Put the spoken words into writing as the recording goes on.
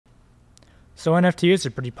So NFT is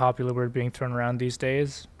a pretty popular word being thrown around these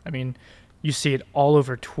days. I mean, you see it all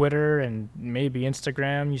over Twitter and maybe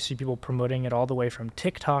Instagram. You see people promoting it all the way from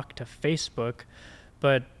TikTok to Facebook,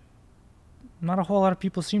 but not a whole lot of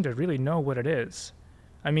people seem to really know what it is.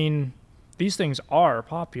 I mean, these things are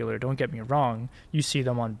popular, don't get me wrong. You see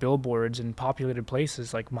them on billboards in populated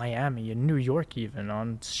places like Miami and New York even,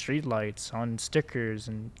 on streetlights, on stickers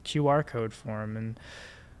and QR code form, and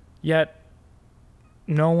yet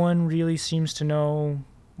no one really seems to know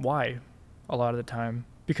why a lot of the time.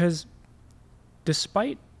 Because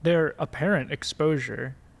despite their apparent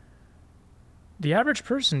exposure, the average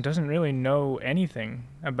person doesn't really know anything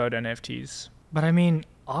about NFTs. But I mean,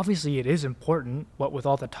 obviously it is important, what with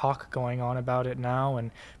all the talk going on about it now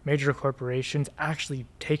and major corporations actually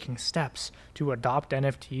taking steps to adopt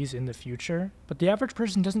NFTs in the future. But the average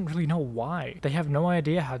person doesn't really know why. They have no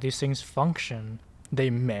idea how these things function. They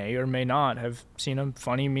may or may not have seen a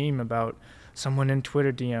funny meme about someone in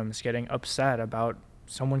Twitter DMs getting upset about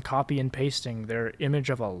someone copy and pasting their image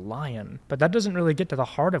of a lion. But that doesn't really get to the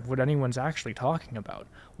heart of what anyone's actually talking about.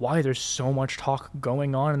 Why there's so much talk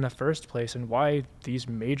going on in the first place and why these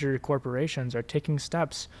major corporations are taking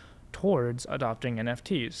steps towards adopting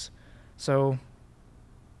NFTs. So,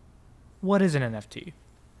 what is an NFT?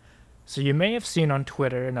 So you may have seen on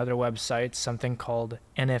Twitter and other websites something called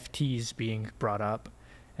NFTs being brought up,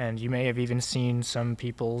 and you may have even seen some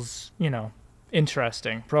people's,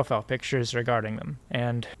 interesting profile pictures regarding them,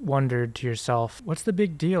 and wondered to yourself, what's the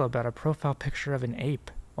big deal about a profile picture of an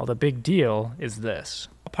ape? Well, the big deal is this.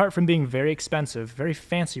 Apart from being very expensive, very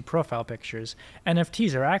fancy profile pictures,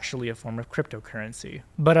 NFTs are actually a form of cryptocurrency.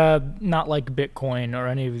 But not like Bitcoin or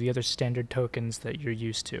any of the other standard tokens that you're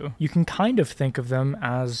used to. You can kind of think of them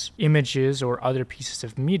as images or other pieces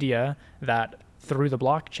of media that through the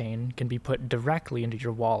blockchain can be put directly into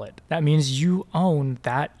your wallet. That means you own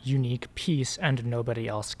that unique piece and nobody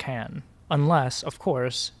else can. Unless, of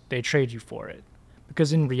course, they trade you for it.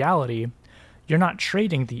 Because in reality, you're not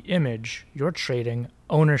trading the image, you're trading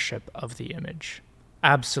ownership of the image.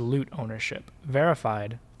 Absolute ownership,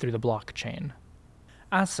 verified through the blockchain.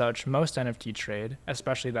 As such, most NFT trade,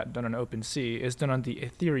 especially that done on OpenSea, is done on the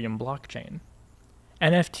Ethereum blockchain.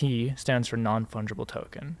 NFT stands for Non Fungible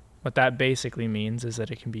Token. What that basically means is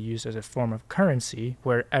that it can be used as a form of currency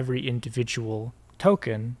where every individual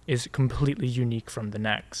token is completely unique from the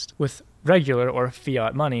next. With regular or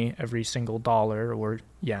fiat money, every single dollar or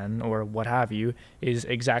yen or what have you is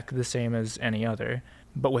exactly the same as any other.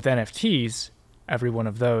 But with NFTs, every one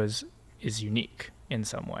of those is unique in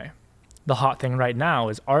some way. The hot thing right now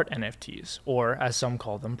is art NFTs, or as some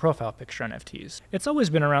call them, profile picture NFTs. It's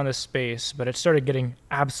always been around this space, but it started getting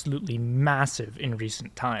absolutely massive in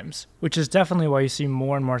recent times, which is definitely why you see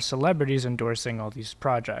more and more celebrities endorsing all these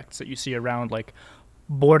projects that you see around, like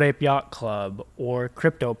Bored Ape Yacht Club or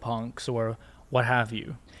CryptoPunks or what have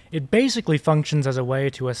you. It basically functions as a way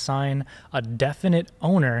to assign a definite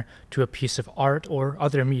owner to a piece of art or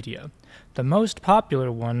other media. The most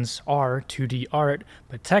popular ones are 2D art,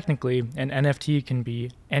 but technically an NFT can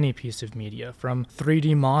be any piece of media, from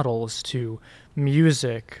 3D models to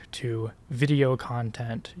music to video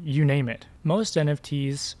content, you name it. Most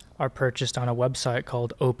NFTs are purchased on a website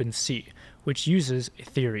called OpenSea, which uses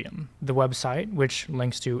Ethereum. The website, which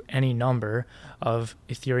links to any number of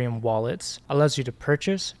Ethereum wallets, allows you to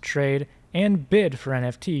purchase, trade, and bid for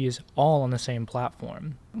NFTs all on the same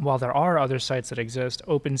platform. While there are other sites that exist,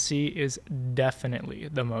 OpenSea is definitely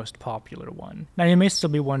the most popular one. Now you may still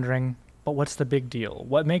be wondering, but what's the big deal?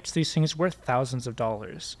 What makes these things worth thousands of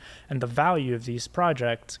dollars? And the value of these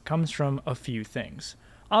projects comes from a few things.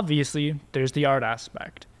 Obviously, there's the art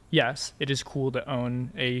aspect. Yes, it is cool to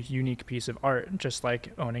own a unique piece of art, just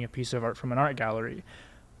like owning a piece of art from an art gallery.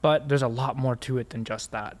 But there's a lot more to it than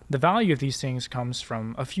just that. The value of these things comes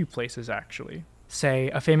from a few places, actually. Say,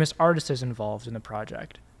 a famous artist is involved in the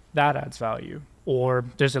project. That adds value. Or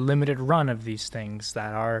there's a limited run of these things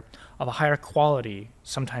that are of a higher quality,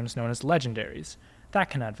 sometimes known as legendaries. That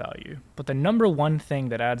can add value. But the number one thing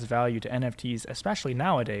that adds value to NFTs, especially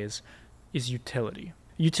nowadays, is utility.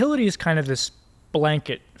 Utility is kind of this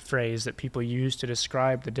blanket phrase that people use to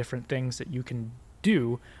describe the different things that you can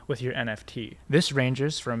do with your NFT. This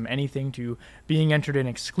ranges from anything to being entered in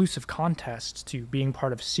exclusive contests to being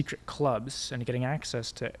part of secret clubs and getting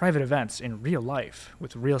access to private events in real life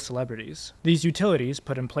with real celebrities. These utilities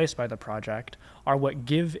put in place by the project are what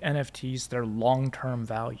give NFTs their long-term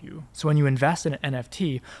value. So when you invest in an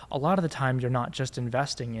NFT, a lot of the time you're not just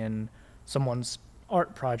investing in someone's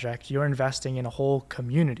art project, you're investing in a whole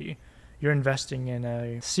community. You're investing in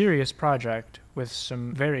a serious project with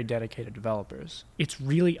some very dedicated developers. It's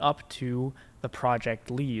really up to the project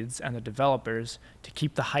leads and the developers to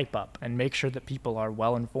keep the hype up and make sure that people are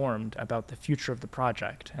well informed about the future of the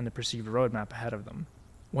project and the perceived roadmap ahead of them.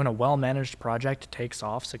 When a well-managed project takes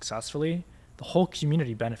off successfully, the whole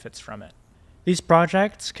community benefits from it. These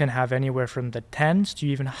projects can have anywhere from the tens to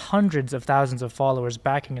even hundreds of thousands of followers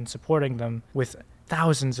backing and supporting them with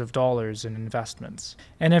thousands of dollars in investments.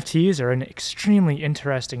 NFTs are an extremely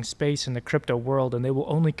interesting space in the crypto world, and they will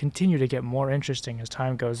only continue to get more interesting as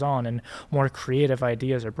time goes on and more creative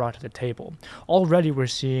ideas are brought to the table. Already we're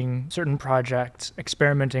seeing certain projects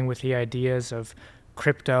experimenting with the ideas of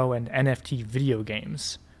crypto and NFT video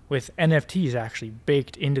games, with NFTs actually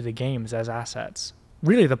baked into the games as assets.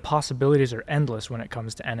 Really, the possibilities are endless when it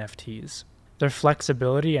comes to NFTs. Their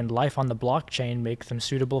flexibility and life on the blockchain make them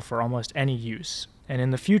suitable for almost any use. And in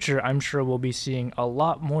the future, I'm sure we'll be seeing a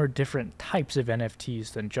lot more different types of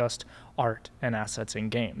NFTs than just art and assets in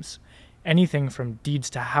games. Anything from deeds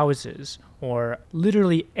to houses, or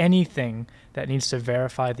literally anything that needs to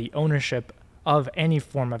verify the ownership of any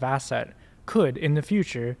form of asset could, in the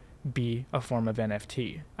future, be a form of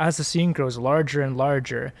NFT. As the scene grows larger and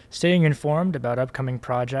larger, staying informed about upcoming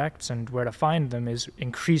projects and where to find them is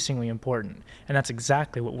increasingly important, and that's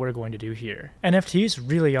exactly what we're going to do here. NFTs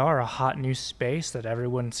really are a hot new space that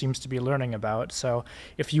everyone seems to be learning about, so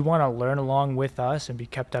if you want to learn along with us and be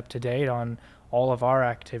kept up to date on all of our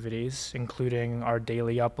activities, including our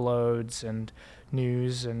daily uploads and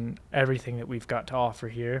news and everything that we've got to offer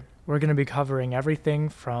here. We're going to be covering everything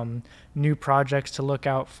from new projects to look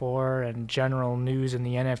out for and general news in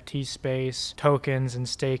the NFT space, tokens and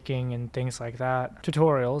staking and things like that,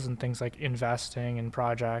 tutorials and things like investing in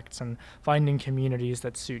projects and finding communities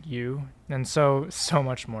that suit you, and so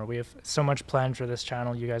much more. We have so much planned for this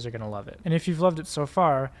channel. You guys are going to love it. And if you've loved it so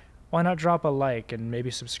far, why not drop a like and maybe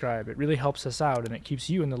subscribe? It really helps us out and it keeps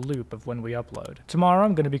you in the loop of when we upload. Tomorrow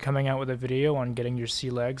I'm going to be coming out with a video on getting your sea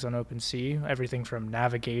legs on OpenSea, everything from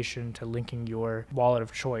navigation to linking your wallet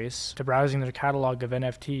of choice to browsing their catalog of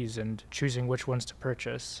NFTs and choosing which ones to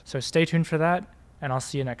purchase. So stay tuned for that, and I'll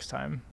see you next time.